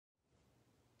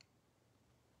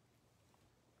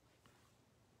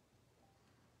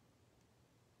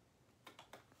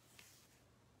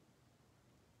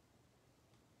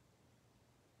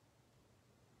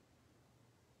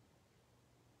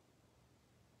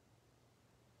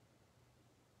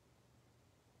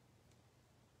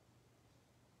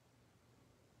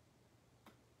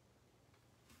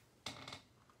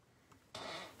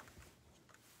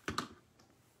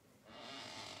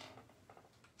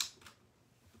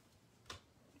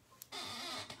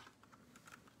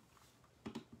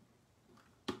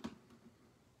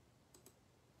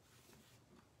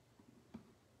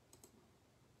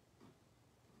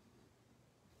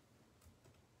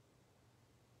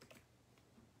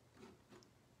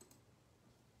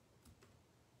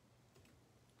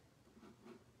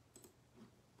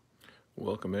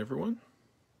Welcome everyone.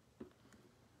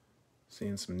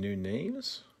 Seeing some new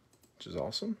names, which is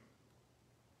awesome.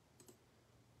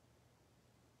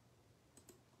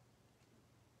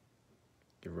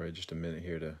 Give Ray just a minute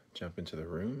here to jump into the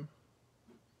room.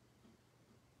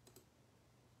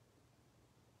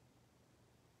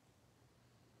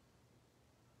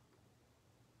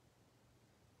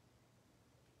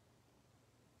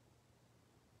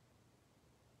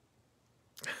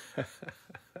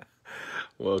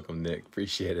 Welcome, Nick.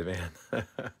 Appreciate it, man.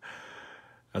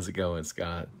 How's it going,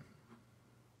 Scott?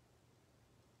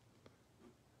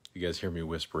 You guys hear me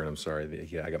whispering? I'm sorry.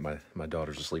 Yeah, I got my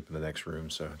daughters asleep in the next room,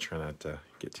 so I try not to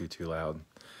get too loud.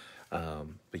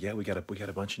 But yeah, we got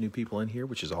a bunch of new people in here,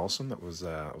 which is awesome. That was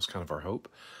kind of our hope.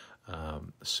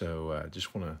 So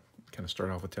just want to kind of start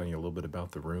off with telling you a little bit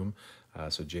about the room.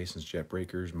 So Jason's Jet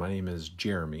Breakers. My name is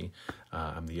Jeremy.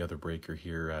 I'm the other breaker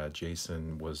here.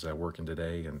 Jason was working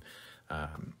today, and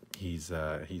he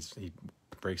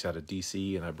breaks out of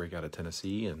DC, and I break out of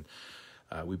Tennessee, and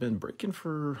we've been breaking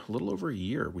for a little over a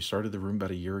year. We started the room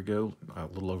about a year ago, a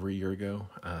little over a year ago.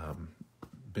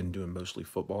 Been doing mostly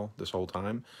football this whole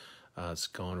time. It's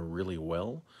gone really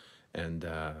well. And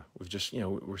we've just,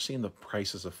 we're seeing the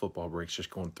prices of football breaks just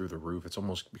going through the roof. It's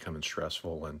almost becoming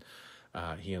stressful. And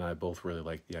he and I both really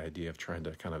like the idea of trying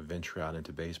to kind of venture out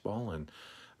into baseball. And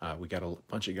we got a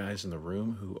bunch of guys in the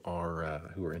room who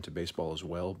are into baseball as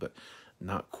well, but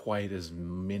not quite as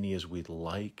many as we'd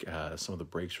like. Some of the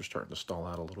breaks are starting to stall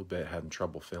out a little bit, having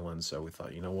trouble filling. So we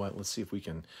thought, you know what, let's see if we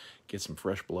can get some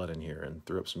fresh blood in here and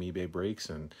throw up some eBay breaks.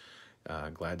 And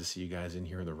glad to see you guys in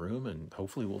here in the room, and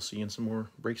hopefully we'll see you in some more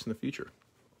breaks in the future.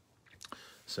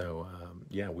 So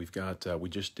yeah, we've got, we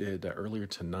just did earlier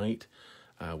tonight,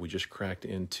 we just cracked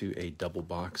into a double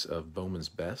box of Bowman's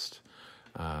Best.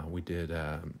 We did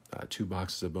 2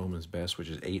 boxes of Bowman's Best, which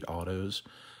is 8 autos.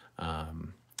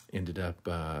 Ended up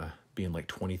being like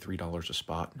 $23 a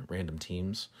spot, random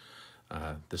teams.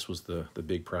 This was the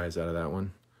big prize out of that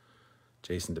one.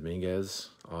 Jason Dominguez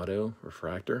auto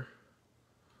refractor.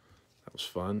 That was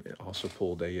fun. It also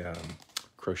pulled a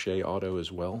crochet auto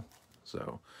as well,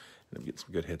 so and get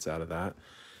some good hits out of that.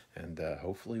 And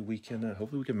hopefully we can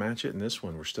match it in this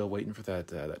one. We're still waiting for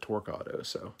that torque auto.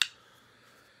 So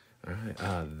all right,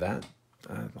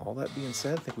 all that being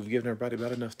said, I think we've given everybody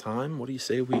about enough time. What do you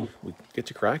say we get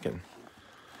to cracking?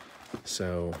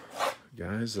 So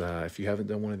guys, if you haven't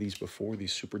done one of these before,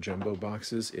 these super jumbo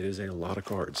boxes, it is a lot of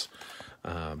cards.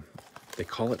 They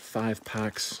call it 5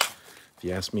 packs. If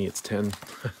you ask me, it's 10,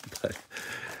 but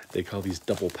they call these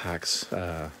double packs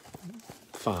 5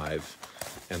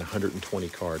 and 120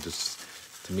 cards.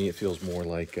 To me, it feels more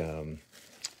like 10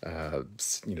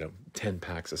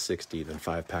 packs of 60 than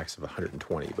 5 packs of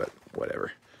 120, but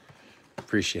whatever.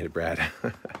 Appreciate it, Brad.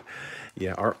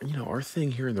 Yeah, our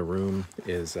thing here in the room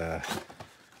is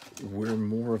we're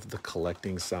more of the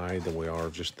collecting side than we are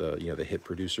just the hit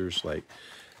producers. Like,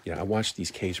 I watch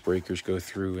these case breakers go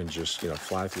through and just,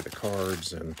 fly through the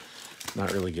cards and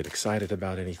not really get excited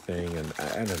about anything. And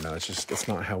I don't know, it's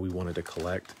not how we wanted to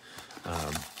collect.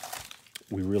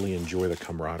 We really enjoy the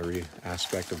camaraderie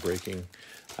aspect of breaking.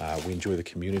 We enjoy the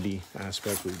community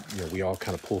aspect. We all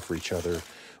kind of pull for each other.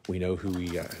 We know who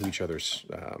each other's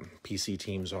PC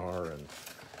teams are, and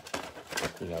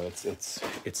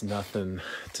it's nothing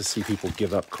to see people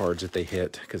give up cards that they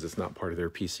hit because it's not part of their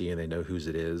PC and they know whose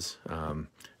it is.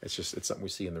 It's something we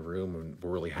see in the room, and we're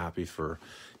really happy for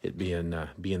it being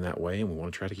that way, and we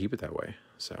want to try to keep it that way.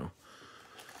 So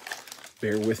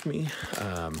bear with me.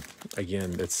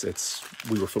 Again,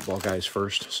 we were football guys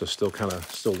first, so still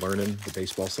learning the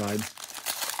baseball side.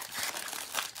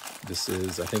 This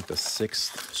is, I think, the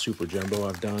 6th Super Jumbo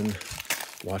I've done.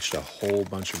 Watched a whole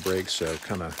bunch of breaks, so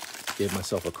kind of gave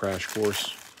myself a crash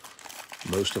course.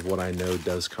 Most of what I know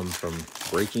does come from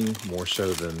breaking, more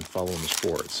so than following the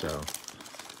sport. So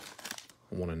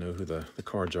I want to know who the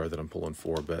cards are that I'm pulling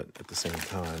for, but at the same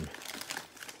time,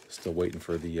 still waiting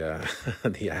for the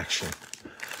the action.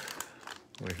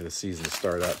 Waiting for the season to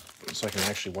start up so I can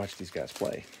actually watch these guys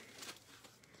play.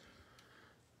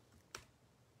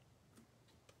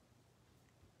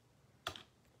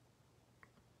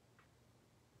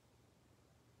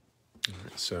 All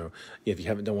right, so yeah, if you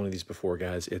haven't done one of these before,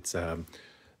 guys, it's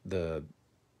the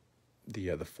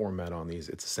format on these.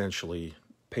 It's essentially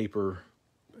paper,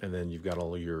 and then you've got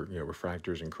all of your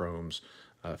refractors and chromes,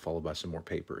 followed by some more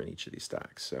paper in each of these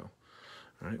stacks. So,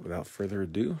 all right, without further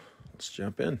ado, let's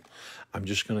jump in. I'm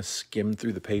just going to skim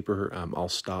through the paper. I'll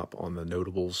stop on the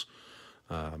notables.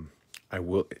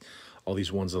 All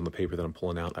these ones on the paper that I'm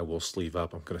pulling out, I will sleeve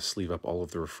up. I'm going to sleeve up all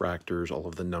of the refractors, all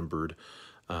of the numbered,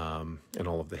 and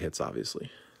all of the hits,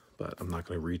 obviously. but I'm not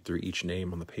going to read through each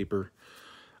name on the paper.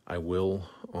 I will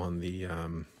on the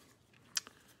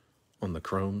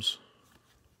chromes.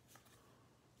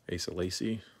 Asa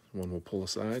Lacy, one we'll pull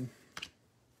aside.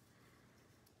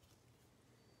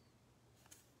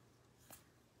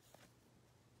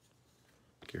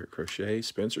 Garrett Crochet,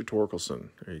 Spencer Torkelson.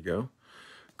 There you go.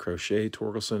 Crochet,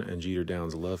 Torkelson, and Jeter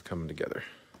Downs love coming together.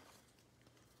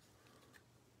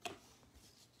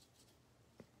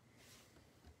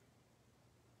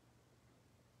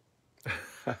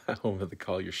 Over the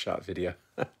call your shot video.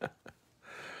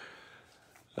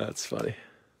 That's funny.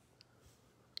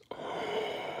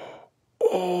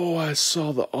 Oh, I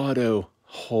saw the auto.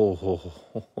 Oh,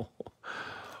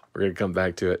 we're going to come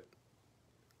back to it.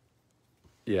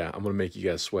 Yeah, I'm going to make you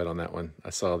guys sweat on that one. I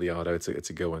saw the auto. It's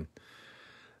a good one.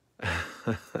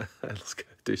 Let's go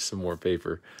do some more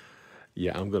paper.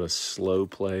 Yeah, I'm going to slow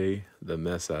play the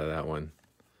mess out of that one.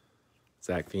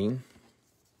 Zach Veen.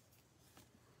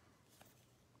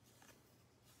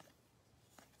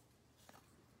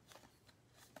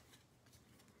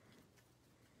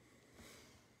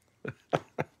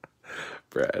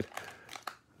 Brad.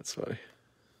 That's funny.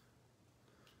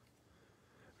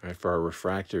 All right, for our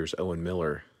refractors, Owen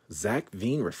Miller. Zach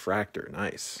Veen refractor.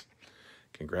 Nice.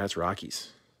 Congrats,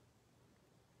 Rockies.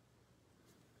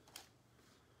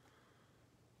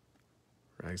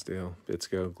 Ragsdale,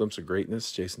 Bitsko, Glimpse of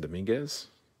Greatness, Jason Dominguez.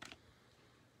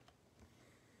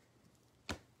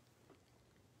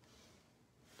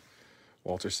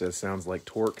 Walter says, sounds like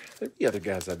Torque. There'd be other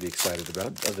guys I'd be excited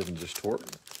about other than just Torque.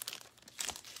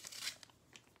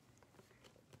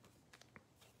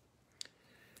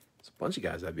 There's a bunch of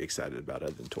guys I'd be excited about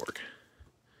other than Torque.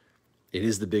 It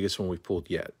is the biggest one we've pulled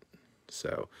yet.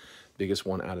 So, biggest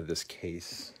one out of this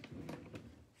case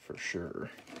for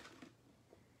sure.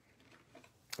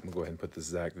 I'm going to go ahead and put the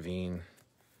Zach Veen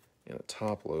in a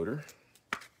top loader.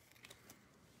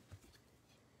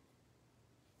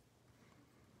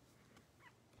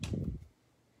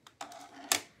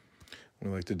 What we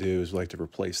like to do is we like to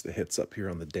replace the hits up here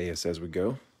on the dais as we go.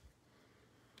 All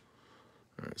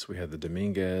right, so we have the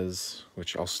Dominguez,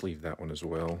 which I'll sleeve that one as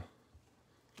well.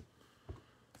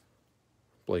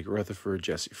 Blake Rutherford,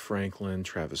 Jesse Franklin,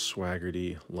 Travis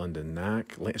Swaggerty, Landon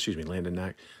Knack,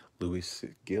 Louis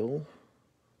Gill,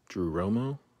 Drew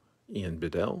Romo, Ian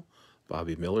Biddell,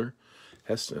 Bobby Miller,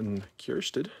 Heston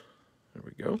Kjerstad. There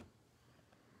we go.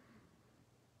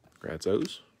 Congrats,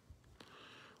 O's.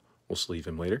 We'll sleeve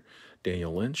him later.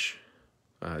 Daniel Lynch,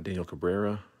 Daniel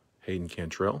Cabrera, Hayden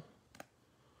Cantrell,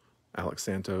 Alex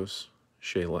Santos,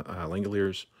 Shea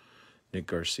Langoliers, Nick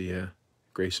Garcia,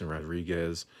 Grayson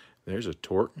Rodriguez. There's a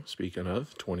Torque, speaking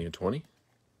of, 20 and 20.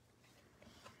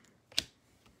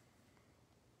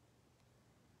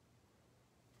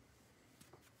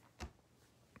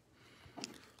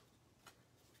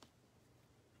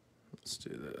 Let's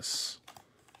do this.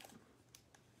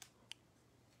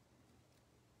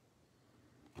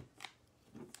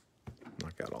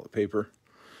 Knock out all the paper.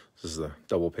 This is the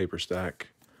double paper stack.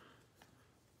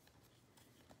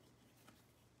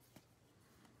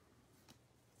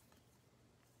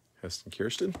 Heston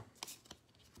Kjerstad.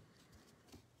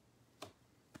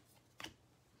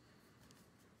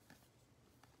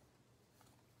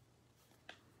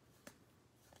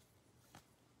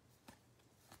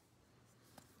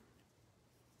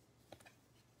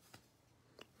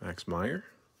 Max Meyer.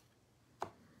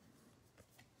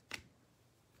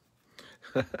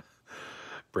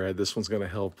 Brad, this one's going to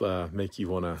help make you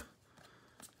want to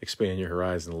expand your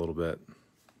horizon a little bit.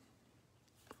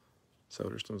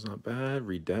 Soderstone's not bad.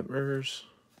 Reed Detmers.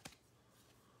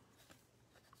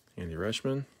 Andy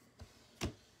Rushman.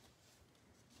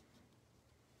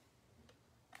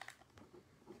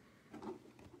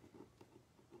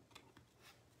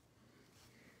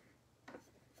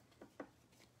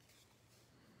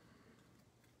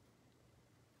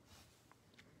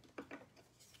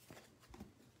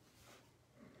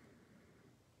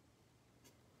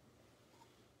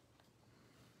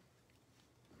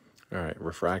 All right,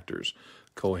 refractors.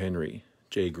 Cole Henry,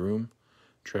 Jay Groom,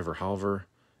 Trevor Halver,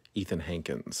 Ethan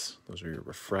Hankins. Those are your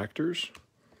refractors.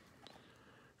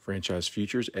 Franchise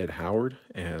futures, Ed Howard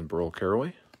and Burl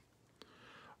Caraway.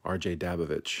 RJ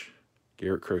Dabovich,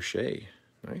 Garrett Crochet.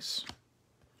 Nice.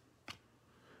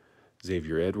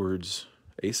 Xavier Edwards,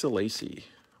 Asa Lacy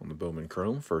on the Bowman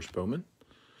Chrome, first Bowman.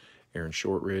 Aaron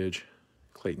Shortridge,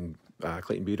 Clayton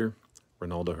Beater,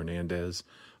 Ronaldo Hernandez,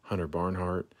 Hunter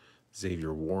Barnhart,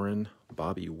 Xavier Warren,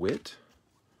 Bobby Witt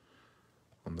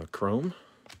on the Chrome.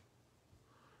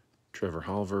 Trevor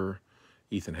Halver,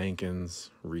 Ethan Hankins,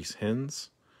 Reese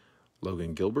Hens,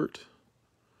 Logan Gilbert,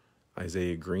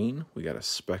 Isaiah Green. We got a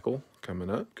speckle coming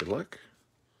up. Good luck.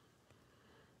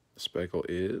 The speckle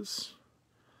is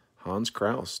Hans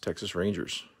Kraus, Texas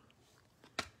Rangers.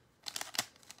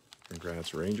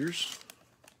 Congrats, Rangers.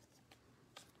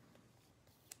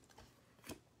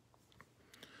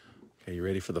 Okay, you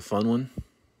ready for the fun one?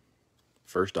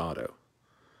 First auto.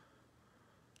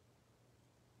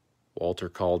 Walter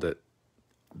called it.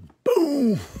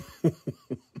 Boom!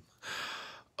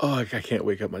 Oh, I can't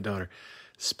wake up my daughter.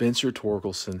 Spencer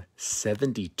Torkelson,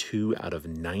 72 out of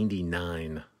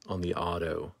 99 on the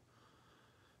auto.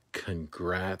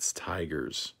 Congrats,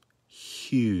 Tigers.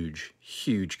 Huge,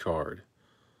 huge card.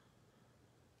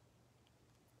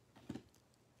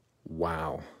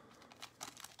 Wow.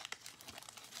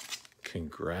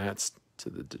 Congrats to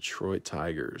the Detroit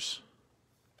Tigers.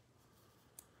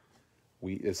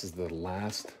 This was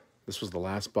the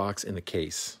last box in the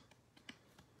case.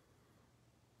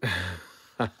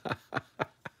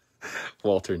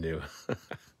 Walter knew.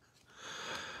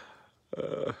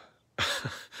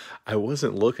 I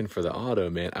wasn't looking for the auto,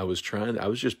 man. I was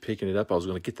just picking it up. I was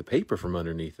going to get the paper from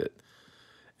underneath it.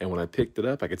 And when I picked it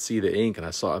up, I could see the ink, and I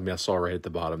saw right at the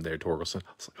bottom there, Torkelson.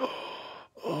 I was like,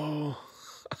 oh.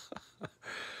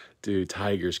 Dude,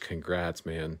 Tigers, congrats,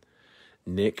 man.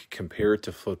 Nick, compare it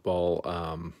to football.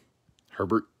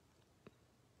 Herbert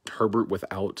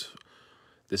without,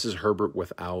 this is Herbert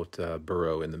without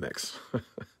Burrow in the mix.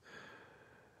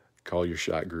 Call your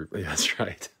shot group. Yeah, that's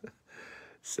right.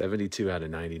 72 out of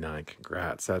 99.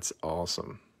 Congrats. That's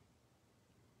awesome.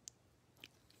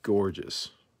 Gorgeous.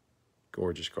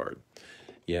 Gorgeous card.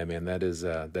 Yeah, man, that is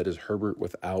Herbert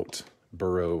without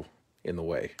Burrow in the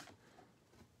way.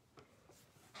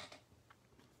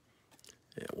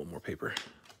 Yeah, one more paper.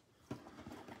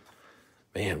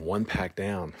 Man, one pack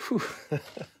down. Whew.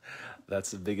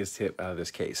 That's the biggest hit out of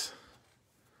this case.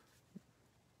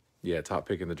 Yeah, top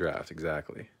pick in the draft,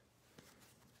 exactly.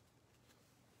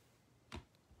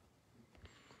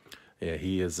 Yeah,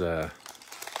 he's the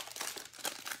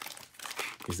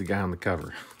guy on the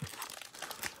cover.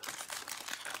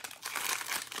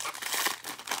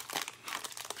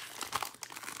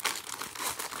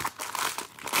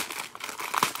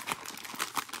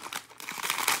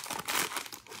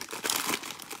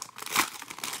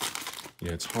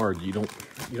 Yeah, it's hard. You don't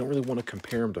really want to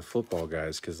compare them to football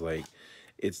guys because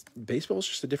baseball's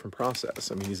just a different process.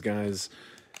 I mean, these guys,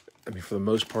 for the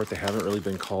most part, they haven't really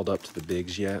been called up to the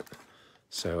bigs yet.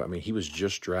 So, he was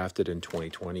just drafted in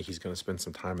 2020. He's going to spend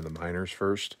some time in the minors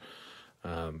first.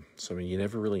 So, you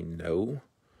never really know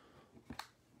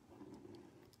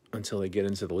until they get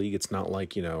into the league. It's not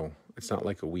like, it's not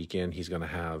like a weekend he's going to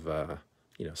have,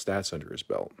 stats under his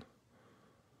belt.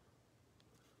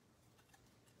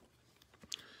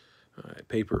 All right,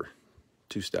 paper,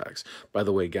 2 stacks. By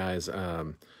the way, guys,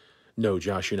 no,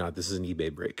 Josh, you're not. This is an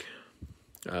eBay break.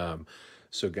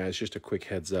 So, guys, just a quick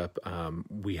heads up.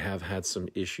 We have had some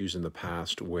issues in the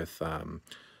past with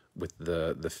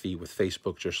the feed with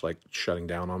Facebook, just like shutting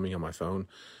down on me on my phone.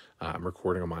 I'm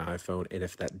recording on my iPhone, and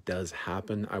if that does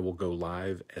happen, I will go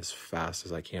live as fast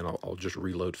as I can. I'll just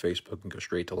reload Facebook and go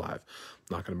straight to live.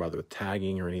 I'm not going to bother with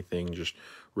tagging or anything. Just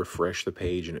refresh the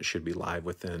page, and it should be live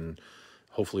within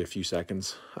hopefully a few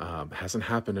seconds. Hasn't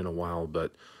happened in a while,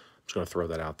 but I'm just going to throw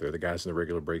that out there. The guys in the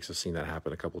regular breaks have seen that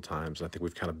happen a couple times, and I think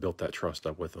we've kind of built that trust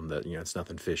up with them that, it's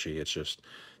nothing fishy. It's just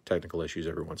technical issues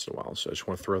every once in a while. So I just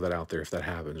want to throw that out there. If that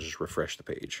happens, just refresh the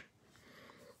page.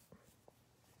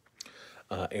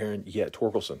 Aaron, yeah,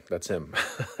 Torkelson, that's him.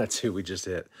 That's who we just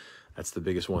hit. That's the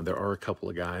biggest one. There are a couple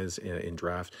of guys in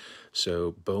draft.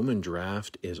 So Bowman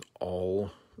draft is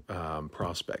all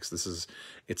prospects.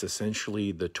 It's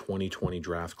essentially the 2020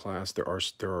 draft class. There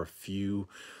are a few.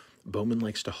 Bowman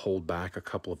likes to hold back a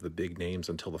couple of the big names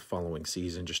until the following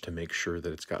season just to make sure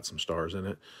that it's got some stars in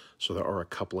it. So there are a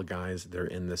couple of guys that are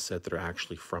in this set that are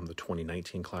actually from the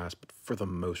 2019 class, but for the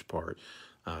most part,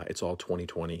 it's all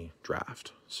 2020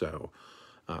 draft. So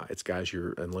it's guys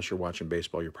unless you're watching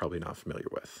baseball, you're probably not familiar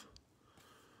with,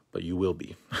 but you will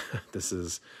be. This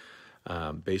is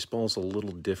baseball's a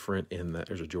little different in that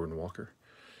there's a Jordan Walker,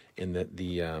 in that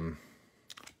the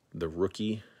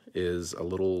rookie is a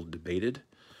little debated.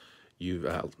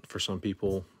 For some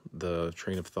people, the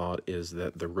train of thought is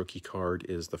that the rookie card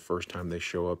is the first time they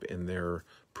show up in their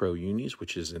pro unis,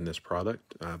 which is in this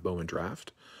product, Bowman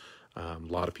Draft. A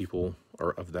lot of people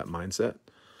are of that mindset.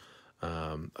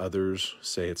 Others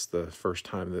say it's the first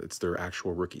time that it's their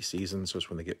actual rookie season, so it's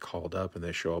when they get called up and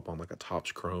they show up on like a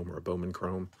Topps Chrome or a Bowman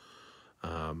Chrome.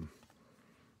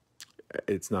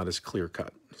 It's not as clear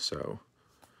cut. So,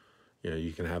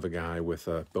 you can have a guy with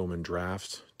a Bowman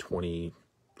Draft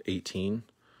 2018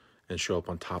 and show up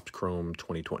on Topps Chrome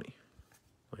 2020.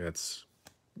 That's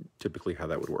typically how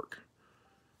that would work.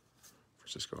 For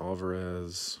Francisco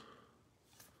Alvarez,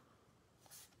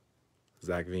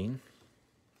 Zach Veen.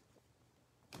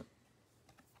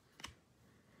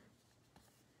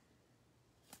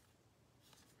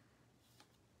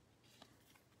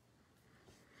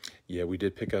 Yeah, we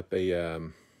did pick up a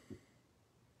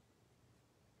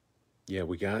yeah,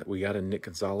 we got a Nick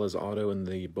Gonzalez auto in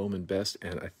the Bowman Best,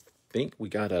 and I think we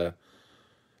got a,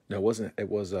 no, it wasn't, it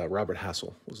was Robert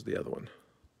Hassel was the other one.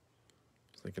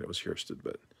 I was thinking it was Hursted,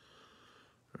 but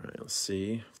all right, let's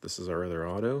see if this is our other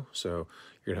auto. So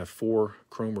you're gonna have 4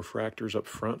 chrome refractors up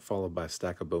front, followed by a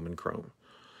stack of Bowman Chrome.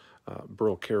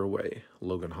 Burl Caraway,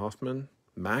 Logan Hoffman,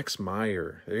 Max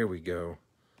Meyer, there we go.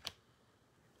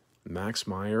 Max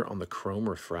Meyer on the chrome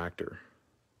refractor.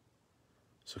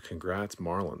 So congrats,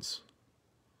 Marlins.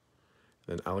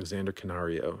 Then Alexander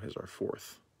Canario is our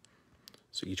 4th.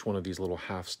 So each one of these little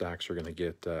half stacks are going to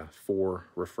get 4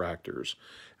 refractors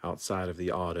outside of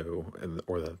the auto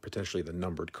or potentially the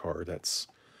numbered card. That's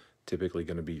typically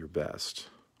going to be your best.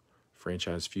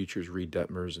 Franchise Futures, Reed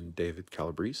Detmers and David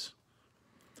Calabrese.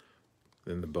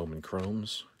 Then the Bowman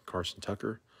Chromes, Carson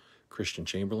Tucker, Christian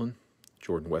Chamberlain,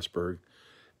 Jordan Westberg,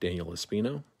 Daniel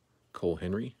Espino, Cole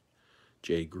Henry,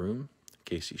 Jay Groom,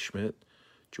 Casey Schmidt,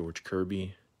 George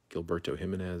Kirby, Gilberto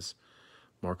Jimenez,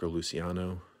 Marco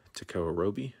Luciano, Tekoa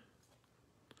Roby,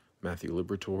 Matthew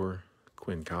Liberatore,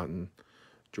 Quinn Cotton,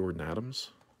 Jordan Adams,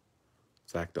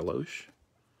 Zach Deloche,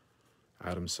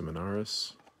 Adam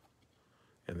Seminaris,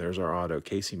 and there's our auto,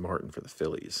 Casey Martin for the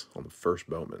Phillies on the first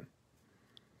Bowman.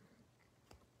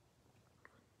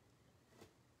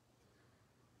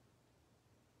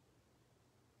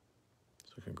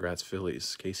 So congrats,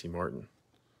 Phillies, Casey Martin.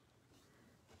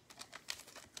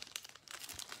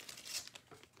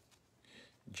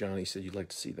 Johnny said you'd like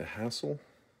to see the Hassel.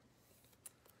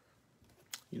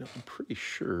 You know, I'm pretty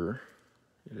sure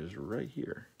it is right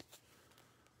here.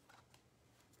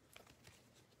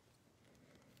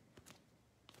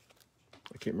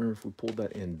 I can't remember if we pulled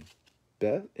that in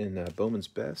Bowman's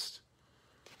Best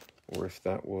or if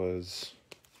that was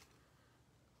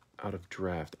out of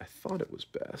draft. I thought it was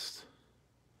Best.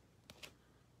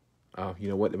 Oh, you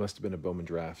know what? It must have been a Bowman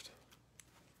draft.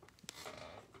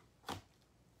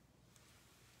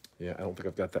 Yeah, I don't think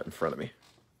I've got that in front of me.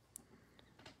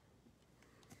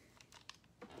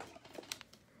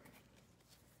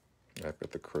 I've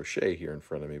got the Crochet here in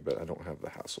front of me, but I don't have the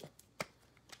Hassel.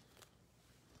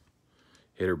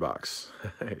 Hitter box.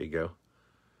 There you go.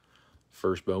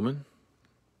 First Bowman.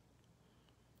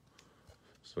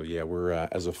 So yeah, we're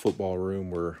as a football room,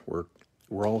 we're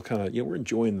all kind of, we're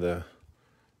enjoying the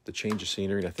change of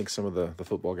scenery, and I think some of the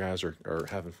football guys are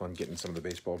having fun getting some of the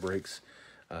baseball breaks.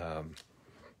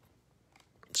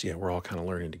 So yeah, we're all kind of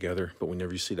learning together. But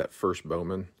whenever you see that first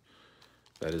Bowman,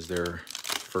 that is their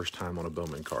first time on a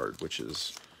Bowman card, which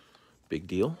is big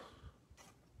deal.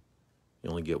 You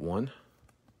only get one.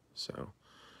 So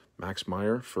Max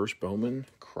Meyer, first Bowman,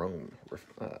 chrome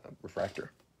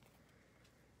refractor.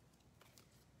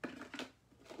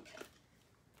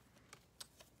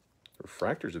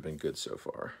 Refractors have been good so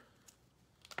far.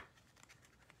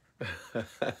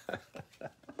 That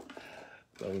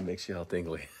one makes you all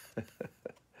tingly.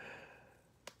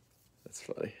 That's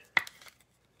funny.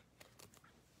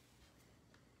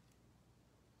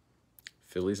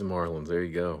 Phillies and Marlins, there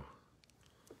you go.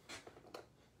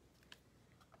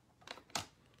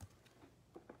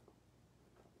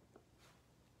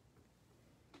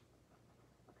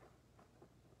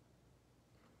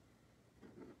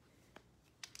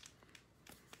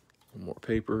 One more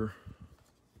paper.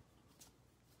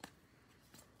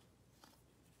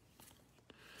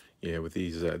 Yeah, with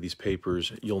these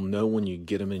papers, you'll know when you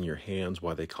get them in your hands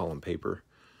why they call them paper.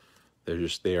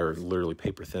 They are literally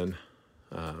paper thin,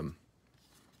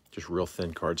 just real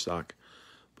thin cardstock.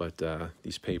 But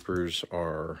these papers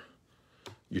you're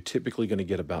typically going to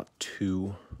get about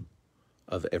 2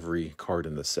 of every card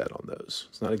in the set on those.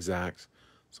 It's not exact.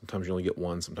 Sometimes you only get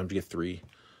 1, sometimes you get 3.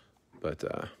 But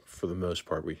for the most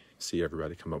part, we see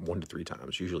everybody come up 1 to 3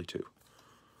 times, usually 2.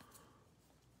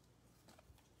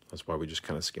 That's why we just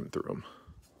kind of skim through them.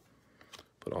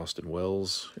 Put Austin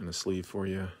Wells in a sleeve for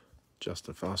you.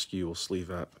 Justin Foscue will sleeve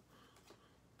up.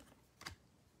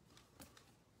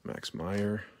 Max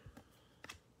Meyer.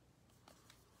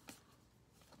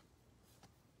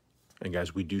 And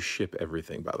guys, we do ship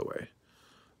everything, by the way.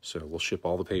 So we'll ship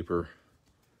all the paper.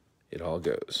 It all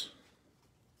goes.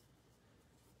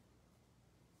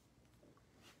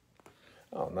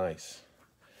 Oh, nice.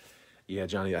 Yeah,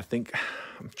 Johnny, I think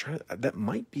that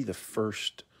might be the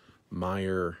first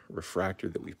Meyer refractor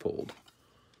that we pulled.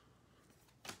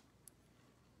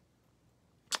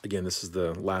 Again, this is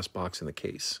the last box in the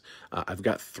case. I've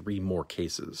got 3 more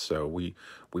cases, so we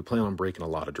plan on breaking a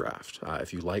lot of draft.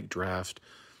 If you like draft,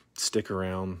 stick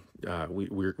around.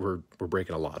 We're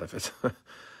breaking a lot of it.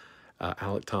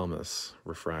 Alec Thomas,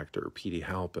 Refractor, Petey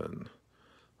Halpin,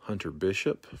 Hunter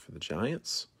Bishop for the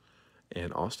Giants,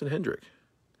 and Austin Hendrick.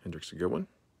 Hendrick's a good one.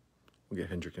 We'll get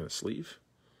Hendrick in a sleeve.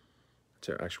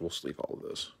 Actually, we'll sleeve all of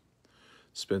those.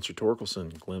 Spencer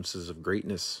Torkelson, Glimpses of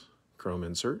Greatness, chrome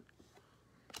insert.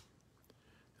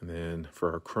 And then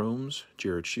for our chromes,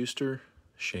 Jared Schuster,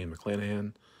 Shane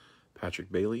McClanahan,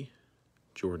 Patrick Bailey,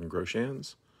 Jordan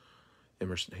Groshans,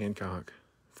 Emerson Hancock,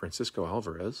 Francisco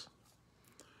Alvarez,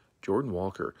 Jordan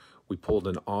Walker. We pulled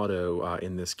an auto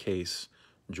in this case,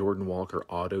 Jordan Walker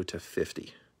auto to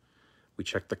 50. We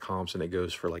checked the comps and it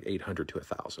goes for like 800 to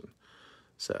 1,000.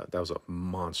 So that was a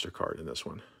monster card in this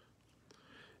one.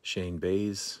 Shane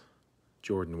Bays,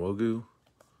 Jordan Wogu,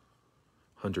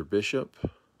 Hunter Bishop,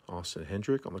 Austin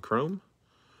Hendrick on the chrome,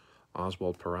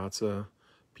 Oswald Peraza,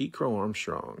 Pete Crow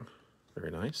Armstrong.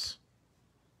 Very nice.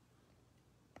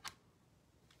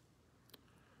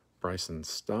 Bryson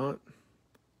Stott,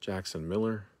 Jackson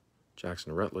Miller,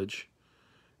 Jackson Rutledge,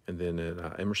 and then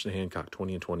an Emerson Hancock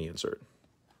 20 and 20 insert.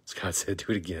 Scott said,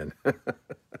 do it again.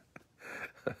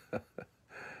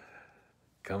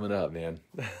 Coming up, man.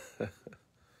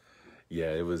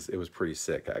 Yeah, it was pretty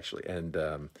sick, actually. And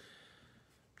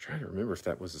trying to remember if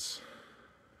that was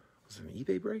it an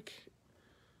eBay break?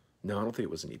 No, I don't think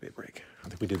it was an eBay break. I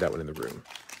think we did that one in the room.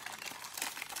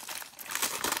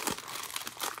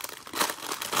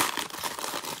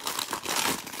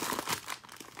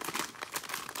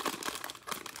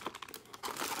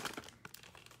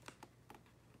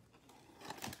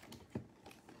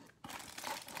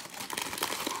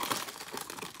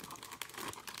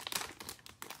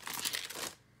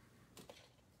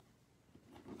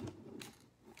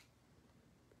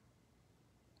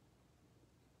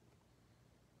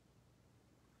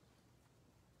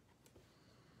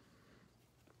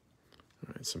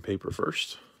 All right, some paper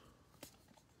first.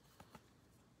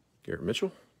 Garrett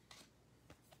Mitchell.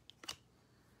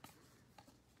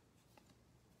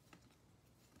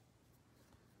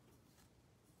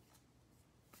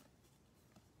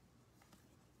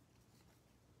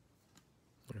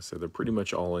 Like I said, they're pretty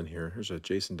much all in here. Here's a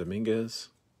Jason Dominguez.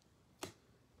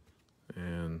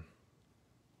 And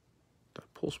did I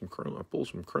pull some chrome? I pulled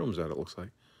some chromes out, it looks like.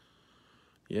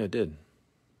 Yeah, I did.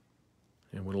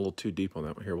 And went a little too deep on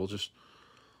that one. Here, we'll just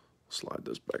slide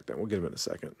those back down. We'll get him in a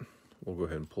second. We'll go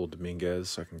ahead and pull Dominguez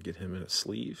so I can get him in a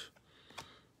sleeve.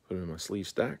 Put him in my sleeve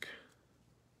stack.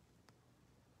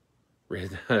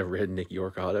 Red Nick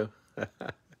York auto.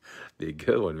 Be a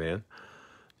good one, man.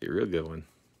 Be a real good one.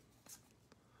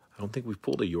 I don't think we've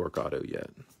pulled a York auto yet.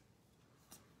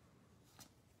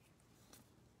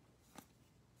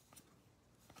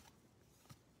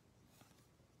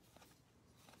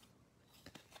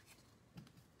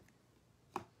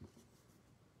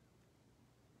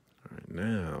 All right,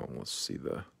 now let's see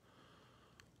the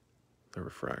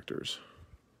refractors.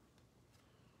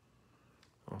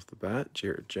 Off the bat,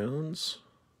 Jarrett Jones,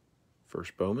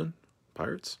 first Bowman,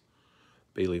 Pirates.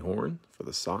 Bailey Horn for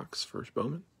the Sox, first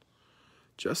Bowman.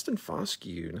 Justin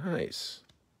Foscue, nice.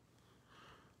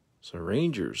 So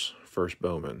Rangers, first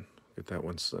Bowman. Get that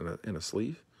one in a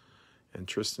sleeve. And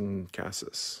Tristan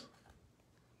Cassis.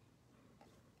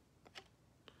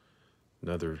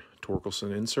 Another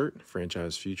Torkelson insert,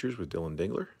 Franchise Futures with Dylan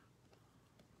Dingler.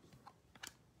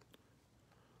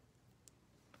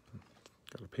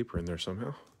 Got a paper in there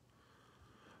somehow.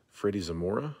 Freddie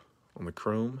Zamora on the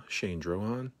chrome, Shane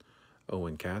Drohan,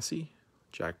 Owen Cassie,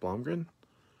 Jack Blomgren,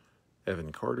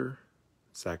 Evan Carter,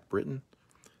 Zach Britton,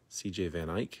 C.J. Van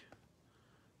Eyck,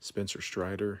 Spencer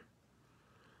Strider,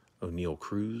 O'Neill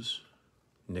Cruz,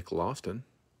 Nick Lofton,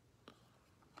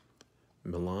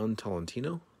 Milan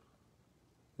Tolentino,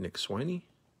 Nick Swiney,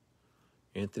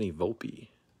 Anthony Volpe,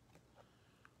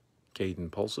 Caden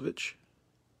Pulsevich,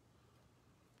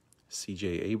 C.J.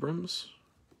 Abrams.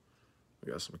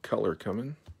 We got some color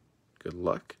coming. Good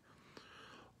luck.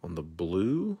 On the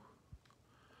blue,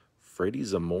 Freddie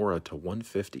Zamora to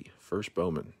 150. First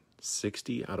Bowman.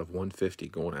 60 out of 150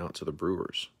 going out to the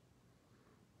Brewers.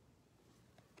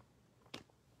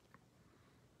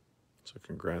 So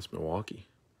congrats, Milwaukee.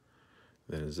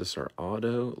 Then is this our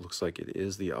auto? It looks like it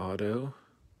is the auto.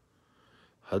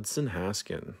 Hudson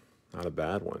Haskin. Not a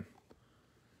bad one.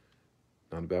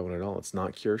 Not a bad one at all. It's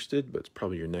not Kjersted, but it's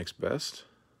probably your next best.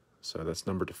 So that's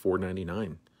numbered to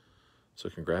 499. So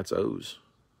congrats, O's.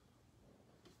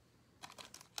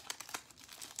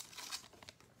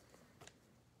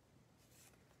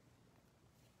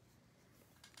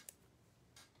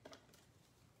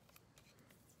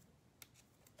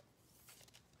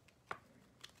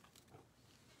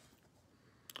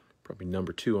 Be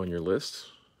number 2 on your list.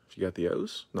 If you got the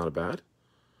O's, not bad.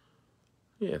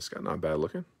 Yeah, it's got not bad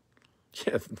looking.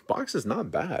 Yeah, the box is not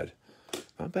bad.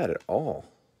 Not bad at all.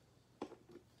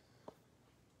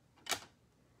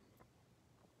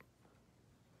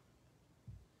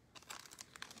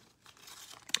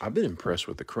 I've been impressed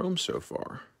with the chrome so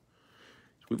far.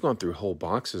 We've gone through whole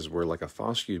boxes where like a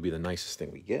Foscue would be the nicest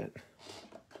thing we get.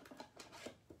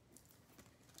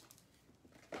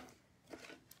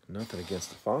 Nothing against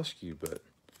the Foscue, but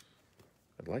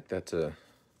I'd like that to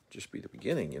just be the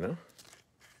beginning, you know?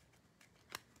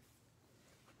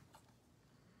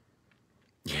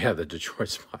 Yeah, the Detroit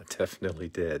spot definitely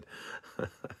did.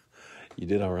 You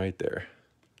did all right there.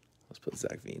 Let's put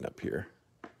Zach Veen up here.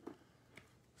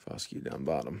 Foscue down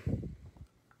bottom.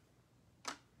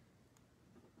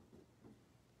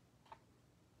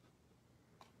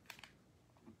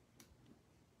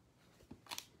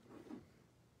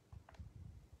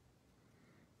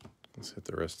 Let's hit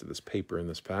the rest of this paper in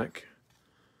this pack.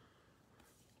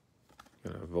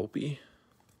 Got a Volpe.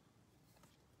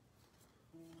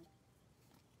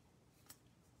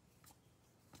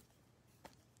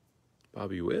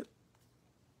 Bobby Witt.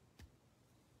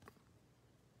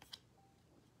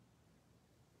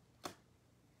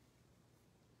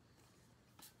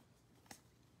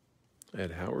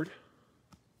 Ed Howard.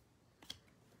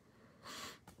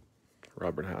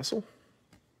 Robert Hassel.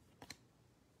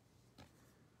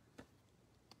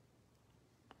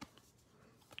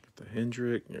 Got the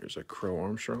Hendrick. There's a Crow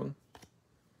Armstrong.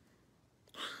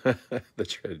 The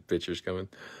tread pitcher's coming.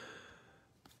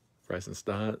 Bryson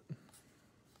Stott.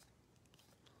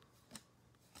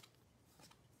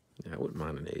 Yeah, I wouldn't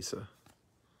mind an Asa.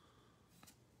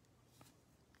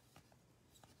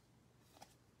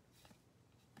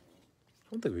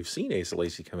 I don't think we've seen Asa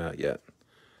Lacy come out yet.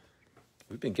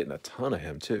 We've been getting a ton of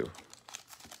him, too.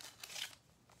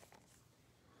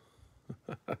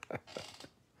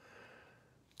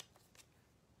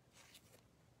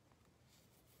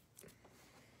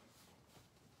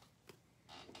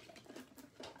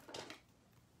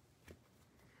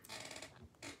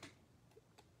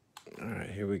 All right,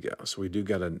 here we go. So we do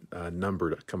got a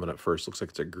number coming up first. Looks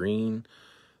like it's a green.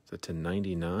 Is that to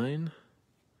 99?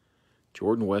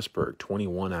 Jordan Westberg,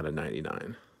 21 out of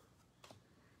 99.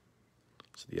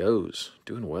 So the O's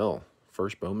doing well.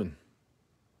 First Bowman.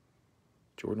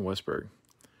 Jordan Westberg.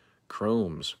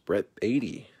 Chromes, Brett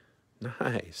Beatty.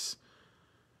 Nice.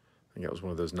 I think that was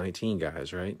one of those 19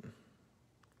 guys, right? He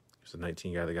was the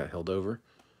 19 guy that got held over.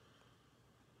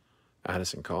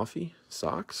 Addison Coffey,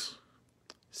 Sox.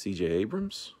 C.J.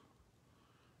 Abrams.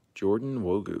 Jordan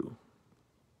Wogu.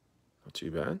 Not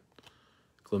too bad.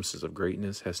 Glimpses of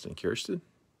Greatness, Heston Kjerstad.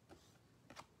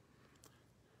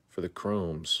 For the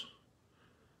Chromes,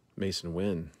 Mason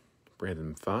Wynn,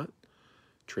 Brandon Pfaadt,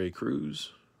 Trey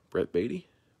Cruz, Brett Beatty,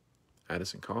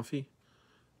 Addison Coffey,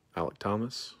 Alec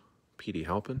Thomas, Petey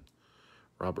Halpin,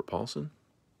 Robert Paulson,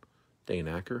 Dane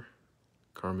Acker,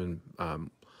 Carmen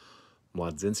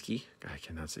Mladzinski, I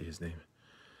cannot say his name,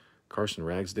 Carson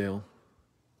Ragsdale,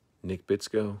 Nick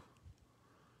Bitsko,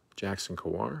 Jackson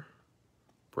Kawar,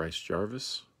 Bryce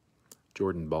Jarvis,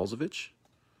 Jordan Balzovich,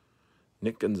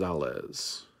 Nick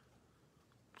Gonzalez.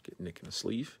 Get Nick in a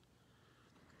sleeve.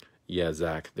 Yeah,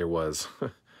 Zach, there was.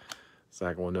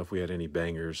 Zach, I want to know if we had any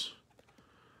bangers.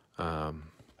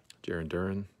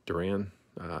 Jaron Duran,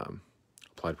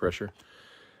 Applied Pressure.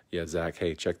 Yeah, Zach,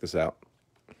 hey, check this out.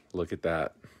 Look at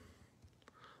that.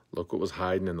 Look what was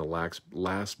hiding in the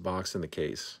last box in the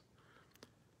case.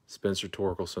 Spencer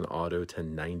Torkelson auto to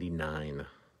 99.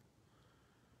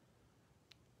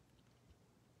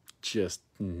 Just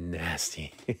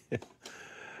nasty.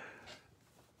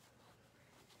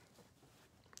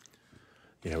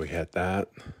 Yeah, we had that.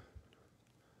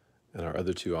 And our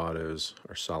other two autos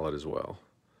are solid as well.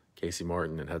 Casey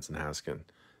Martin and Hudson Haskin.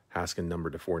 Haskin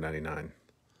numbered to 499.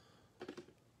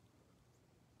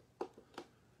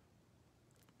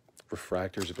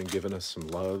 Refractors have been giving us some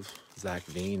love. Zach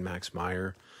Veen, Max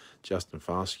Meyer, Justin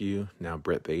Foscue, now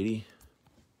Brett Beatty.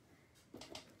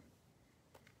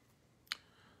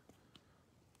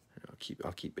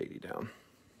 I'll keep Beatty down.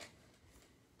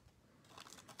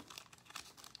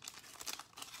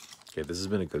 Okay, this has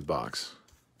been a good box.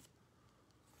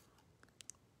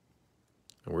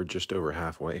 And we're just over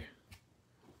halfway.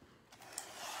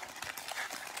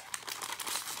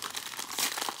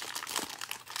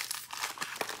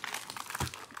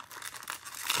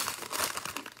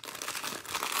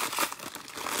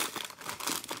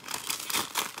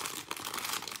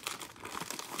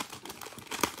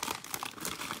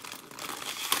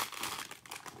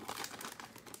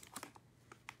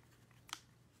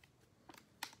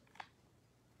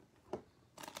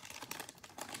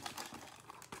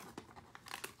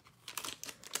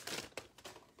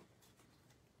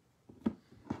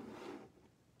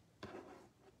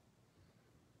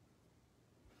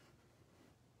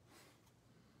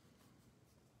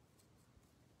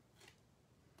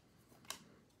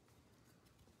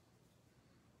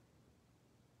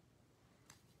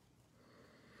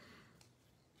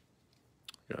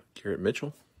 Garrett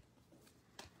Mitchell.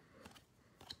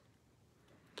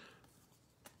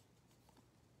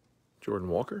 Jordan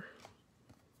Walker.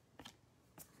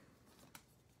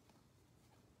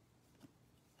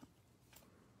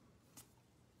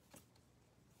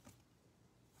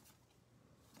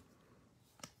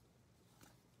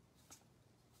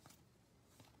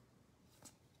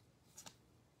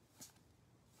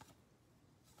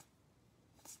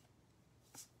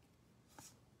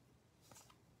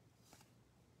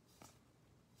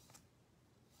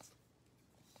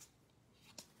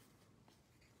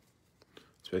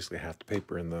 It's basically half the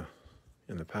paper in the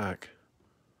pack.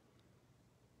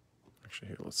 Actually,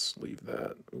 here, let's leave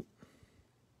that. Oop.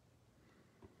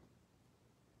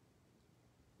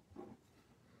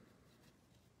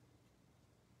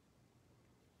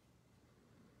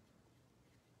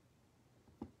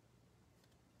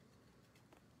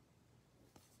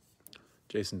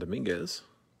 Jason Dominguez,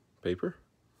 paper.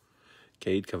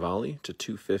 Cade Cavalli to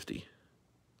 250,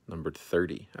 numbered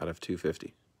 30 out of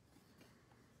 250.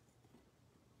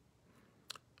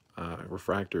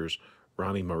 Refractors,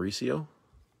 Ronnie Mauricio,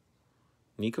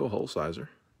 Nico Holsizer,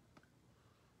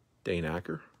 Dane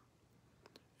Acker,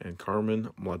 and Carmen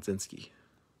Mlodzinski.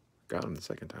 Got him the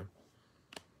second time.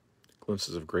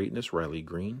 Glimpses of Greatness, Riley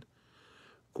Green,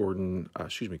 Corbin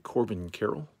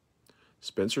Carroll,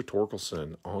 Spencer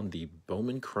Torkelson on the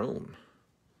Bowman Chrome.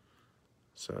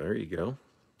 So there you go.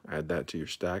 Add that to your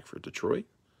stack for Detroit.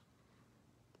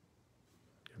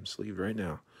 Get him sleeved right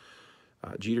now.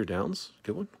 Jeter Downs,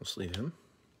 good one. We'll sleeve him.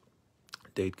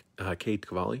 Cade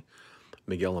Cavalli,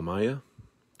 Miguel Amaya,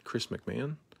 Chris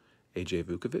McMahon, AJ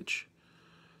Vukovich,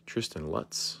 Tristan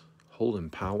Lutz,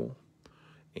 Holden Powell,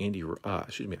 Adley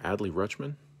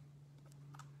Rutschman,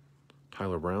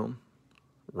 Tyler Brown,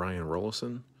 Ryan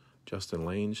Rollison, Justin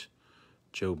Lange,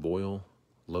 Joe Boyle,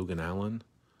 Logan Allen,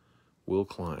 Will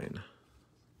Klein.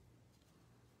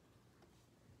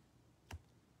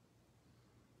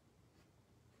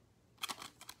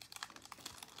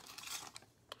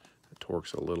 The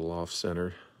torque's a little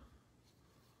off-centered,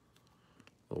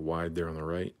 a little wide there on the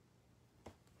right.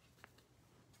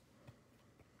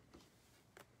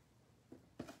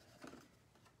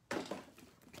 But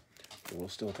we'll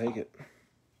still take it.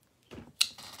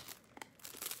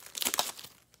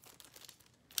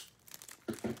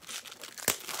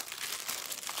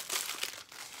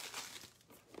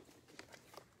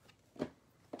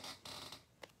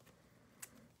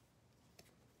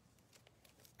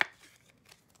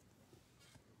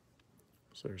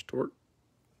 So there's torque.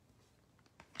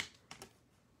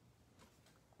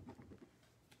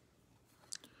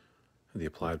 The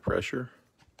applied pressure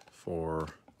for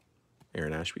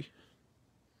Aaron Ashby.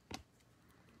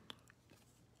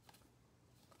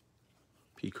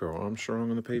 Pico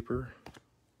Armstrong on the paper.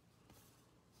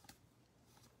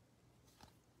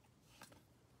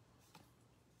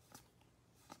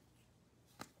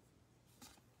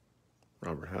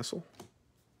 Robert Hassel.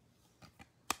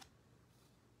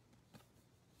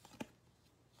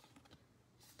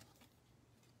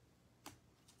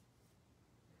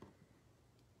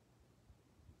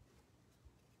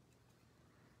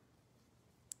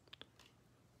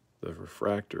 The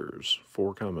refractors,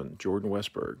 four coming: Jordan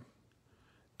Westberg,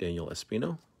 Daniel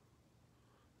Espino,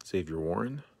 Xavier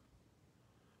Warren,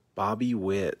 Bobby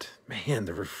Witt. Man,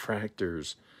 the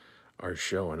refractors are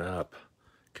showing up.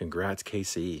 Congrats,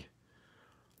 KC.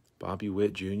 Bobby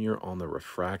Witt Jr. on the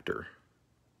refractor.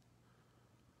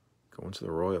 Going to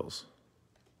the Royals.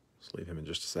 Let's leave him in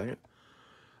just a second.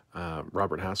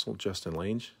 Robert Hassel, Justin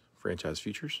Lange, franchise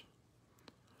futures.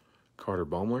 Carter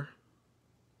Baumler,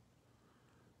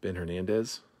 Ben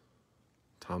Hernandez,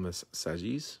 Thomas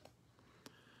Sagis,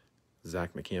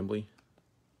 Zach McCambly,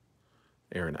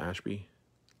 Aaron Ashby,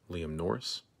 Liam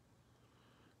Norris,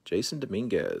 Jason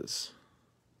Dominguez.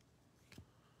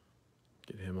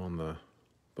 Get him on the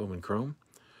Bowman Chrome.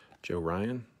 Joe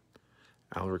Ryan,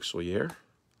 Alric Soyer,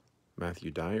 Matthew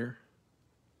Dyer,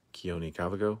 Keone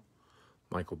Cavago,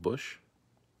 Michael Bush,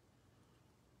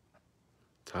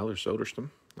 Tyler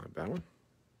Soderstrom, not a bad one.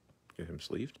 Get him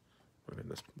sleeved. Put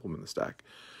him in the stack.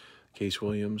 Case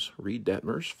Williams, Reed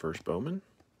Detmers, first Bowman.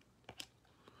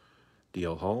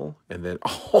 DL Hall, and then,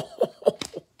 oh,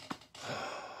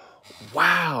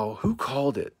 wow, who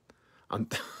called it?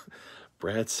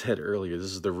 Brad said earlier,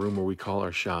 this is the room where we call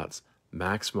our shots.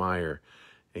 Max Meyer.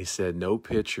 He said no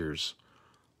pitchers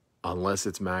unless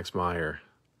it's Max Meyer.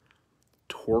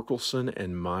 Torkelson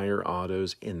and Meyer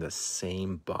autos in the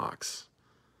same box.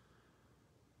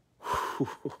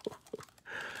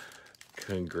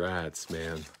 Congrats,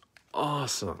 man.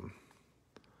 Awesome.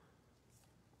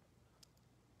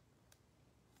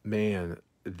 Man,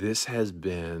 this has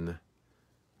been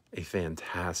A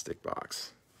fantastic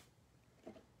box.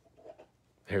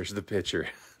 There's the picture.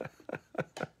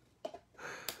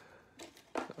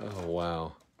 Oh,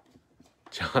 wow.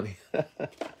 Johnny.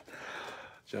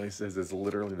 Johnny says it's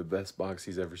literally the best box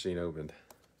he's ever seen opened.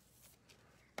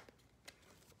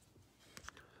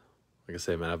 Like I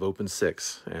say, man, I've opened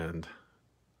 6, and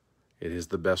it is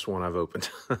the best one I've opened.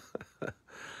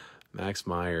 Max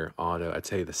Meyer auto. I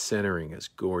tell you, the centering is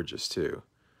gorgeous too.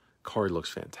 Card looks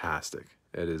fantastic.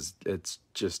 It's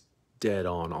just dead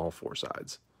on all 4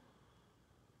 sides.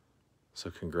 So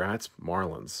congrats,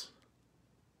 Marlins.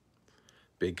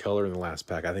 Big color in the last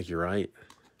pack. I think you're right.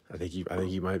 I think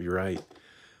you might be right.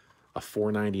 A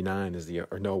 $4.99 is the,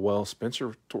 or no, well,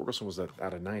 Spencer Torkelson was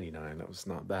out of 99. That was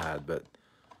not bad, but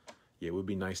yeah, it would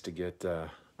be nice to get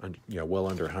well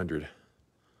under 100.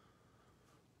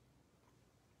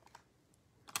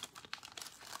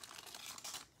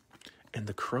 And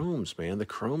the chromes, man, the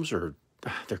chromes are,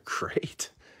 they're great.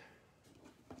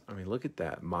 I mean, look at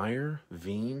that. Meyer,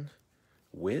 Veen,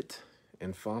 Witt,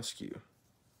 and Foscue.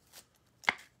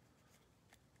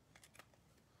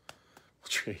 We'll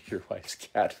trade your wife's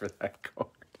cat for that card.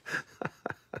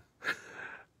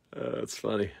 That's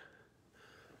funny.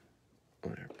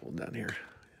 All right, pull it down here.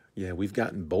 Yeah, we've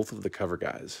gotten both of the cover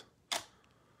guys.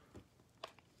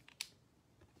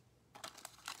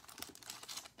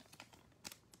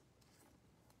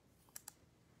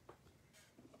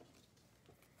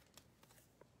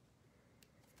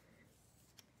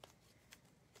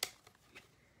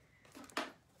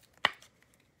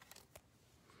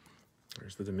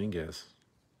 There's the Dominguez.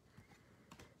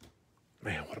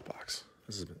 Man, what a box.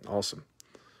 This has been awesome.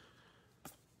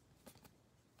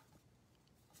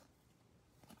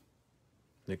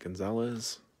 Nick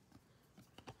Gonzalez.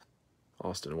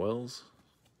 Austin Wells.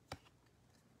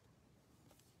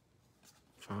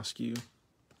 Foscue.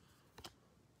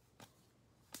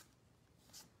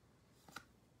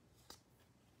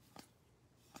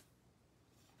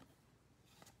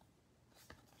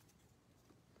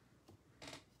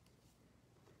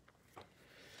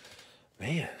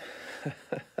 Man.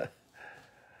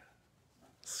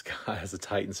 Scott, as a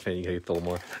Titans fan, you gotta get a little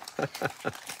more.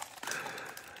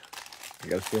 I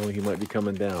got a feeling he might be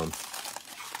coming down.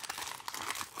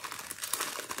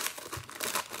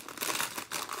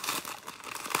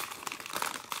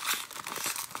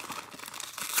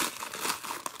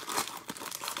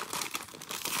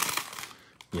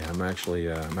 Yeah,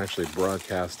 I'm actually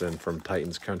broadcasting from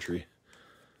Titans country.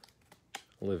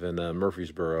 I live in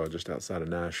Murfreesboro, just outside of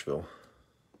Nashville.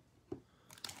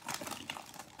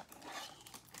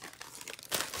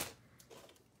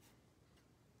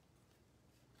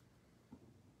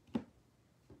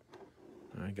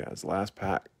 All right, guys, last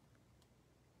pack.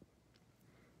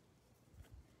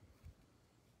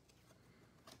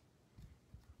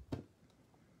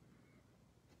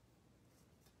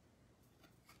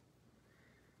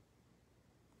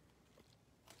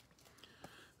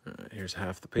 All right, here's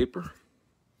half the paper.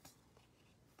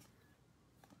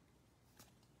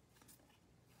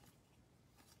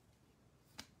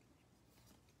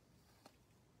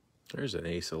 There's an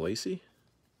Ace of Lacey.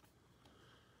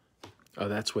 Oh,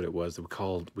 that's what it was. We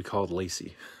called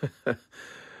Lacey.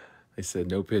 They said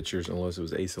no pictures unless it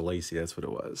was Ace of Lacey. That's what it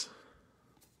was.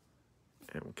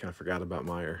 And we kind of forgot about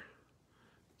Meyer.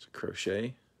 It's a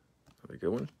Crochet. Another good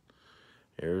one.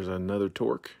 Here's another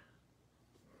Torque.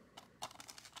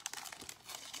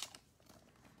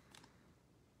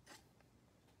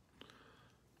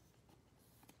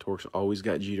 Torque's always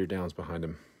got Jeter Downs behind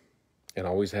him. And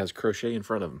always has Crochet in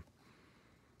front of him.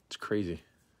 It's crazy.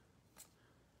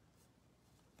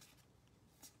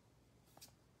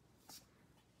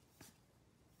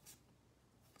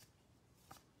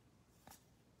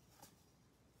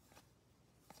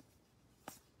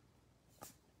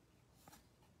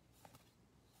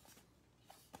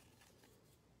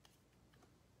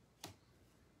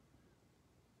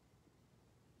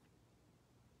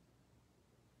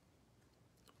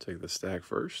 Take the stack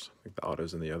first. I think the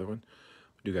auto's in the other one.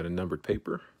 We do got a numbered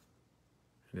paper.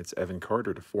 And it's Evan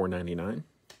Carter to $4.99.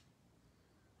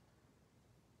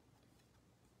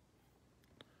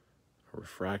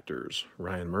 Refractors,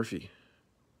 Ryan Murphy,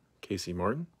 Casey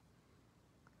Martin,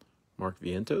 Mark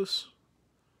Vientos,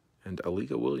 and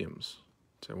Alika Williams.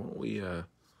 So why don't we,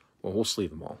 we'll sleeve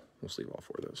them all. We'll sleeve all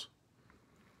 4 of those.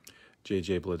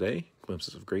 J.J. Bleday,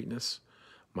 Glimpses of Greatness,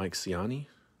 Mike Ciani,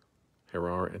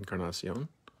 Gerard Encarnacion,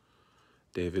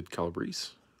 David Calabrese,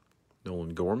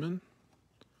 Nolan Gorman,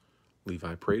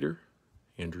 Levi Prater,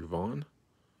 Andrew Vaughn,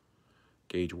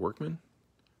 Gage Workman,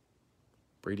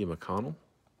 Brady McConnell,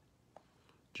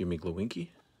 Jimmy Glowinky,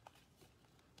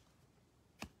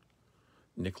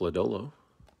 Nick Lodolo,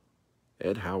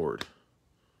 Ed Howard.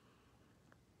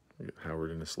 We got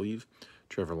Howard in the sleeve.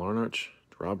 Trevor Larnach.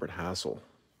 Robert Hassel.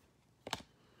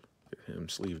 Get him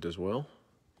sleeved as well.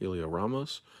 Elio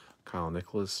Ramos. Kyle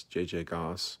Nicholas. J.J.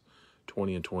 Goss.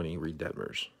 20 and 20. Reed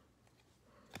Detmers.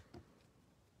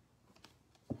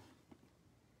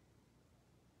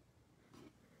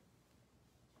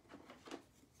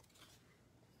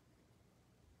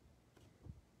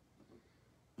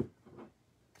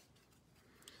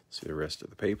 See the rest of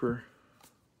the paper.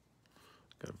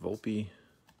 Got Volpe.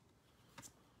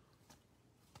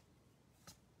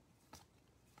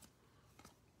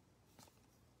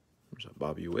 There's a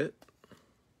Bobby Witt.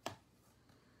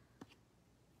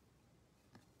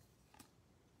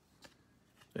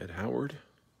 Ed Howard.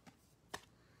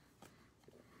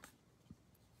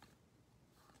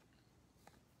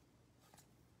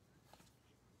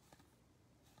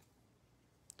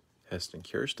 Heston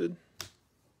Kjerstad.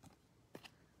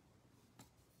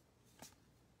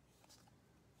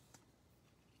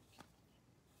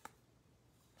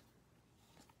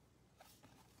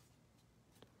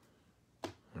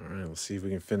 All right, let's see if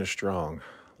we can finish strong.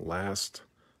 Last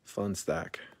fun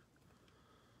stack.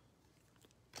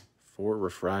 4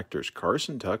 refractors.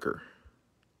 Carson Tucker.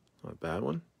 Not a bad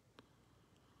one.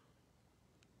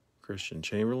 Christian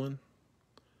Chamberlain.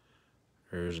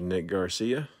 There's Nick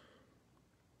Garcia.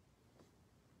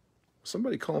 Was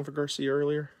somebody calling for Garcia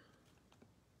earlier?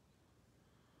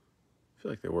 I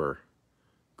feel like they were.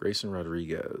 Grayson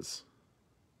Rodriguez.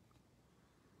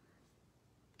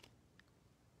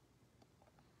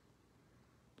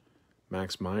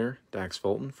 Max Meyer, Dax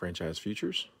Fulton, Franchise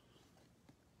Futures.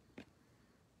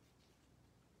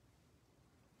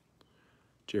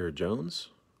 Jared Jones,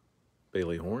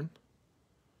 Bailey Horn.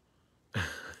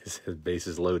 His base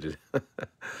is loaded.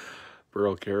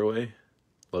 Burrell Caraway,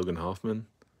 Logan Hoffman,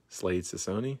 Slade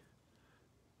Sassoni,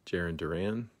 Jaron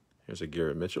Duran. Here's a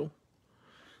Garrett Mitchell.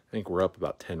 I think we're up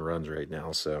about 10 runs right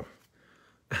now, so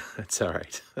that's all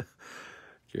right.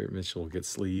 Garrett Mitchell will get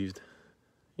sleeved.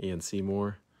 Ian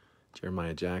Seymour,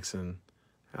 Jeremiah Jackson,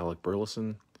 Alec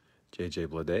Burleson, J.J.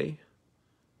 Bleday,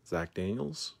 Zach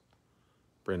Daniels,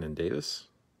 Brendan Davis,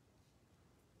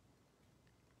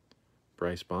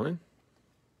 Bryce Bonnin.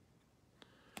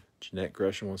 Jeanette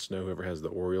Gresham wants to know, whoever has the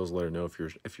Orioles, let her know if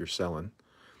you're selling.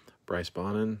 Bryce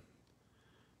Bonnin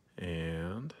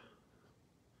and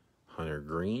Hunter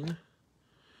Green.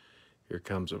 Here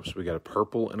comes, so we got a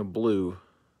purple and a blue.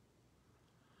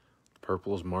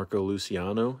 Purple is Marco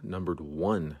Luciano, numbered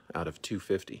 1 out of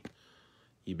 250.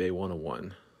 eBay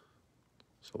 101.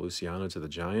 So Luciano to the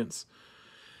Giants.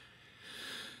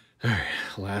 All right,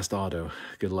 last auto.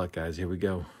 Good luck, guys. Here we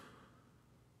go.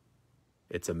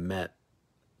 It's a Met.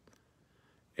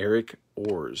 Eric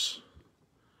Orrs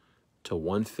to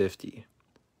 150.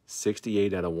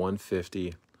 68 out of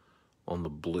 150 on the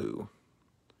blue.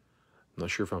 I'm not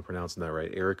sure if I'm pronouncing that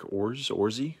right. Eric Orze.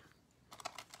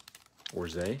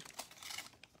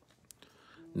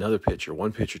 Another pitcher.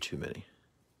 One pitcher too many.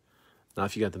 Not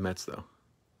if you got the Mets, though.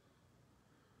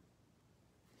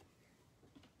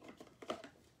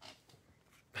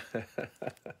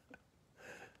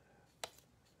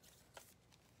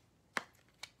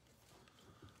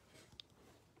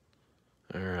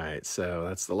 All right, so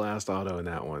that's the last auto in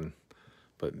that one.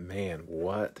 But man,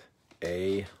 what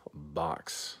a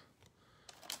box.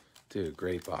 Dude,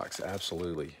 great box,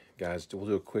 absolutely. Guys, we'll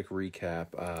do a quick recap.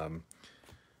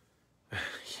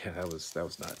 Yeah, that was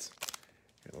nuts.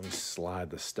 Here, let me slide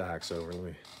the stacks over.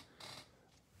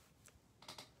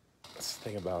 Let's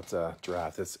think about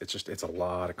draft. It's a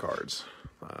lot of cards.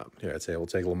 Here, I'd say we'll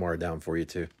take Lamar down for you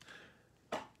too.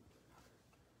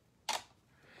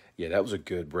 Yeah, that was a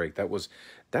good break. That was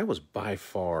by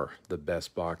far the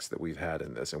best box that we've had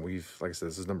in this. And we've, like I said,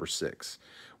 this is number 6.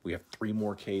 We have 3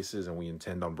 more cases and we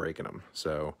intend on breaking them.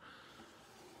 So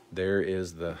there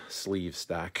is the sleeve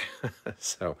stack.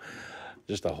 So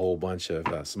just a whole bunch of,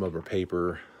 some of them are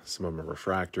paper, some of them are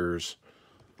refractors.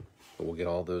 But we'll get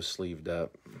all those sleeved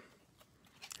up.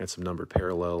 And some numbered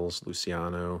parallels.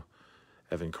 Luciano,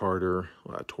 Evan Carter,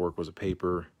 Torque was a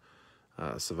paper.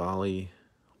 Savali,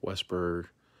 Westberg,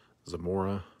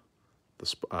 Zamora, the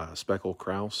Speckle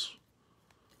Kraus,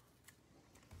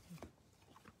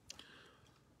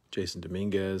 Jason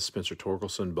Dominguez, Spencer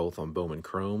Torkelson, both on Bowman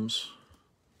Chromes.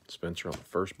 Spencer on the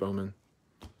first Bowman.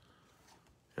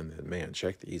 And then, man,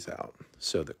 check these out.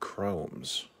 So the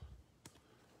Chromes.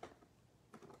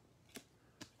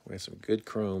 We have some good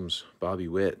Chromes. Bobby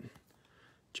Witt,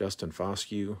 Justin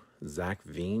Foscue, Zach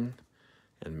Veen,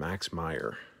 and Max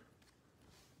Meyer.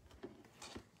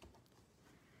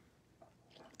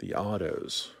 The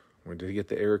autos. Where did he get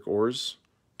the Eric Orrs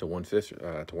to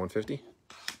 150?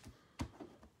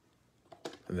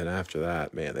 And then after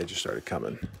that, man, they just started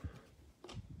coming.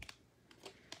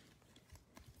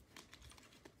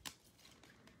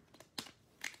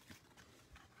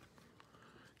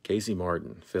 Casey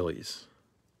Martin, Phillies.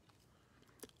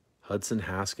 Hudson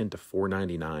Haskin to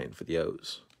 $4.99 for the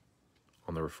O's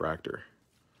on the refractor.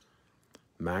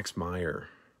 Max Meyer,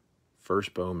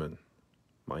 first Bowman,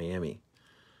 Miami.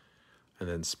 And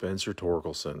then Spencer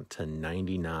Torkelson to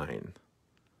 $99.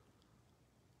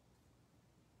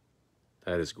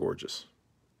 That is gorgeous.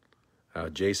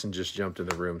 Jason just jumped in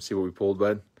the room. See what we pulled,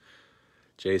 bud?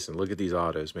 Jason, look at these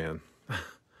autos, man.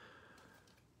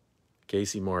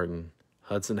 Casey Martin,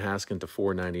 Hudson Haskin to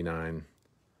 $4.99,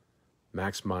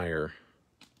 Max Meyer,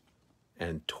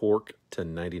 and Torque to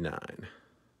 $99.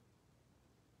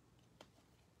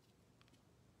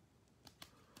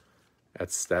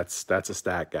 That's a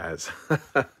stack, guys.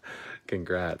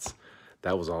 Congrats.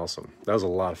 That was awesome. That was a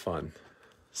lot of fun.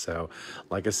 So,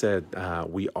 like I said,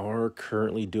 we are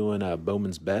currently doing a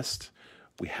Bowman's Best.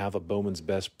 We have a Bowman's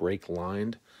Best break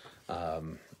lined.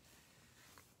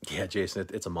 Yeah, Jason,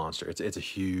 it's a monster. It's a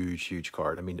huge, huge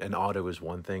card. I mean, an auto is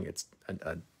one thing. It's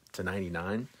to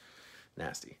 99,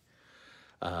 nasty.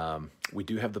 We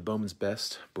do have the Bowman's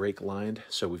Best break lined.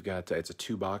 So we've got it's a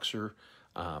 2-boxer.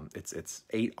 It's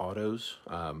 8 autos.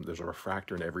 There's a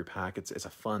refractor in every pack. It's a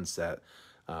fun set.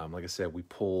 Like I said, we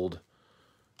pulled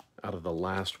out of the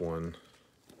last one,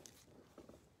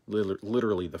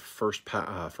 literally the first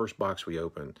box we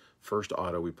opened, first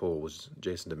auto we pulled was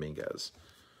Jason Dominguez.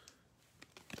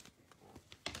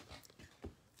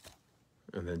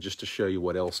 And then just to show you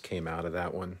what else came out of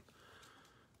that one,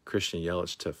 Christian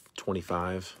Yelich to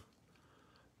 25,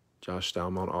 Josh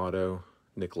Stalmont auto,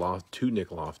 two Nick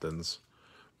Loftons,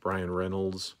 Brian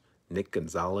Reynolds, Nick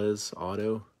Gonzalez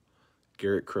auto,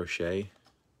 Garrett Crochet,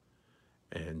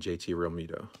 and JT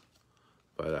Realmuto.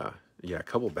 But yeah, a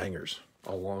couple bangers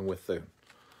along with the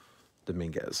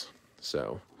Dominguez.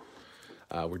 So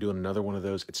we're doing another one of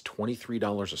those. It's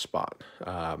 $23 a spot.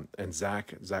 And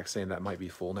Zach's saying that might be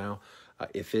full now.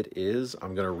 If it is,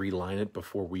 I'm going to reline it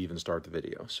before we even start the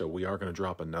video. So we are going to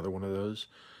drop another one of those.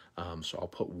 So I'll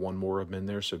put one more of them in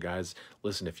there. So guys,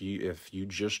 listen, if you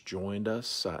just joined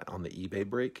us on the eBay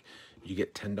break, you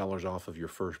get $10 off of your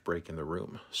first break in the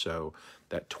room. So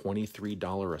that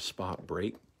 $23 a spot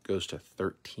break goes to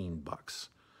 $13.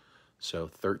 So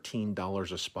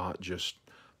 $13 a spot. Just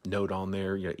note on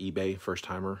there, eBay first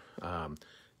timer.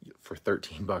 For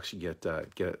 $13, you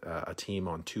get a team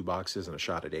on 2 boxes and a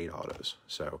shot at 8 autos.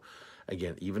 So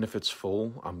again, even if it's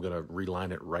full, I'm gonna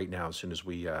reline it right now as soon as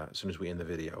we end the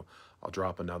video. I'll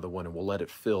drop another one and we'll let it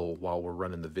fill while we're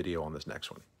running the video on this next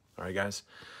one. All right, guys.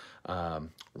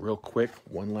 Real quick,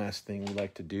 one last thing we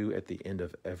like to do at the end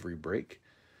of every break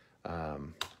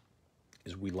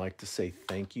is we like to say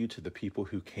thank you to the people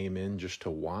who came in just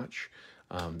to watch.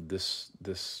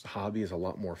 This hobby is a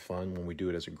lot more fun when we do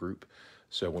it as a group.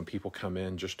 So when people come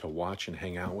in just to watch and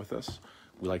hang out with us,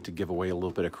 we like to give away a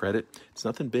little bit of credit. It's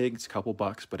nothing big, it's a couple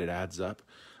bucks, but it adds up.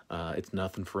 It's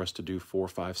nothing for us to do 4,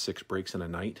 5, 6 breaks in a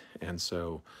night. And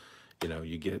so,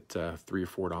 you get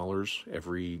 $3 or $4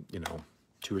 every,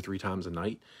 2 or 3 times a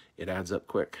night. It adds up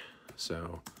quick.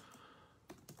 So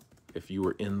if you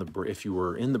were in the break,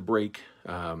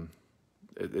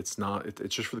 it's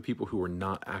just for the people who were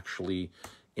not actually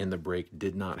in the break,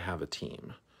 did not have a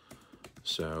team.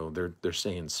 So they're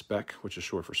saying spec, which is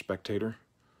short for spectator.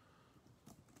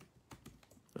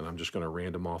 And I'm just going to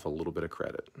random off a little bit of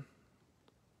credit.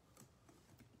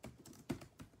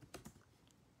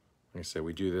 Like I said,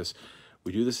 we do this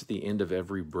at the end of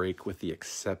every break with the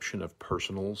exception of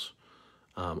personals.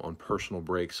 On personal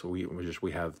breaks,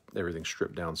 we have everything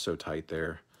stripped down so tight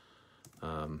there.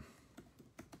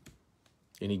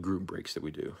 Any group breaks that we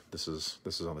do, this is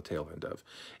on the tail end of.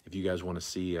 If you guys want to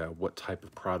see what type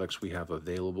of products we have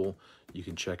available, you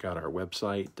can check out our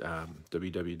website,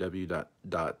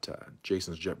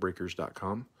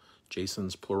 www.jasonsjetbreakers.com.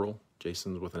 Jasons plural,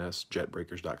 Jasons with an S,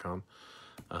 jetbreakers.com.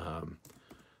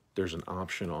 There's an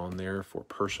option on there for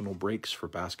personal breaks for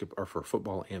basketball or for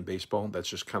football and baseball. That's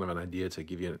just kind of an idea to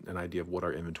give you an idea of what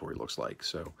our inventory looks like.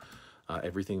 So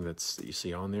everything that you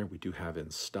see on there, we do have in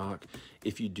stock.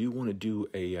 If you do want to do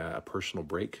a personal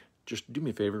break, just do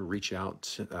me a favor, reach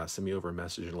out, send me over a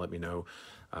message and let me know.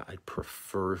 I'd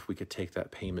prefer if we could take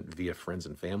that payment via friends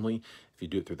and family. If you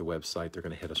do it through the website, they're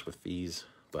going to hit us with fees.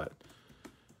 But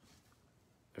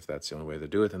if that's the only way to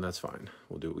do it, then that's fine.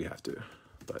 We'll do what we have to.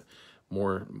 But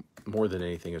more than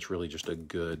anything, it's really just a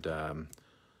good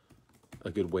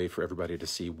way for everybody to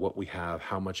see what we have,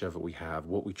 how much of it we have,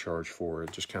 what we charge for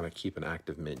it, just kind of keep an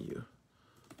active menu.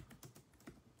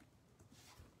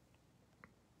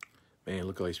 Man,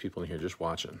 look at all these people in here just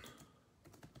watching.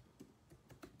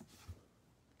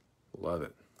 Love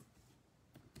it.